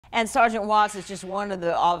And Sergeant Watts is just one of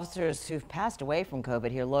the officers who've passed away from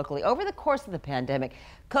COVID here locally. Over the course of the pandemic,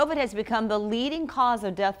 COVID has become the leading cause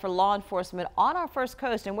of death for law enforcement on our First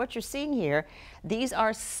Coast. And what you're seeing here, these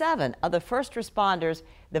are 7 of the first responders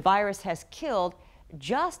the virus has killed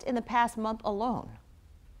just in the past month alone.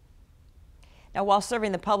 Now, while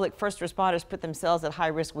serving the public, first responders put themselves at high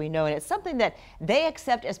risk, we know, and it's something that they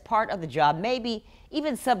accept as part of the job, maybe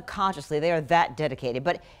even subconsciously. They are that dedicated.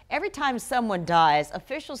 But every time someone dies,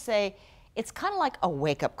 officials say it's kind of like a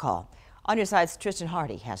wake-up call. On your side's Tristan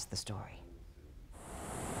Hardy has the story.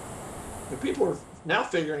 And people are now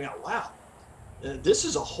figuring out, wow, this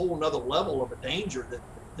is a whole nother level of a danger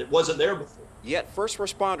that wasn't there before. Yet first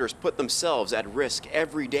responders put themselves at risk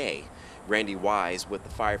every day. Randy Wise with the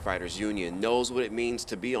Firefighters Union knows what it means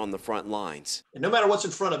to be on the front lines. And no matter what's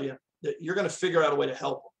in front of you, you're going to figure out a way to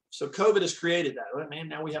help them. So COVID has created that. Right, man,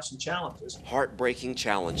 now we have some challenges. Heartbreaking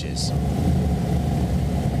challenges.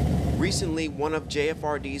 Recently, one of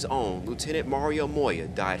JFRD's own, Lieutenant Mario Moya,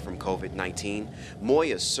 died from COVID-19.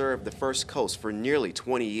 Moya served the First Coast for nearly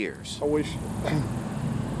 20 years. I wish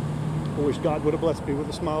God would have blessed me with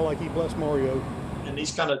a smile like he blessed Mario. And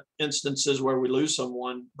these kind of instances where we lose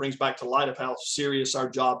someone brings back to light of how serious our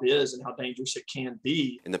job is and how dangerous it can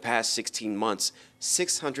be. In the past 16 months,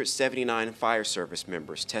 679 fire service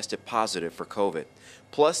members tested positive for COVID.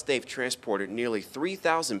 Plus, they've transported nearly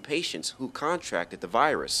 3,000 patients who contracted the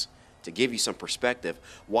virus. To give you some perspective,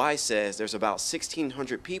 Wise says there's about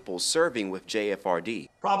 1,600 people serving with JFRD.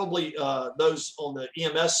 Probably those on the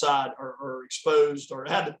EMS side are exposed or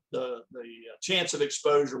had the chance of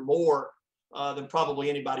exposure more than probably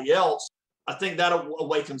anybody else. I think that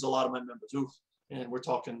awakens a lot of my members. Ooh, and we're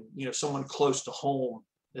talking, someone close to home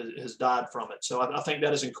has died from it. So I think that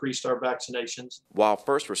has increased our vaccinations. While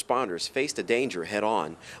first responders face the danger head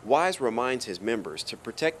on, Wise reminds his members to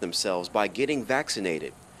protect themselves by getting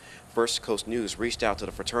vaccinated. First Coast News reached out to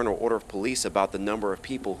the Fraternal Order of Police about the number of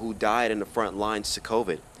people who died in the front lines to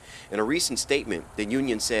COVID. In a recent statement, the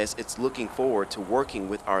union says it's looking forward to working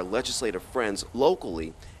with our legislative friends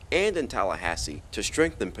locally and in Tallahassee to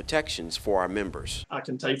strengthen protections for our members. I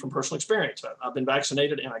can tell you from personal experience, I've been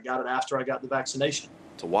vaccinated and I got it after I got the vaccination.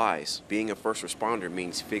 To Wise, being a first responder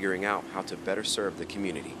means figuring out how to better serve the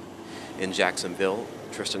community. In Jacksonville,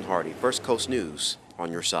 Tristan Hardy, First Coast News, on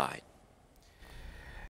your side.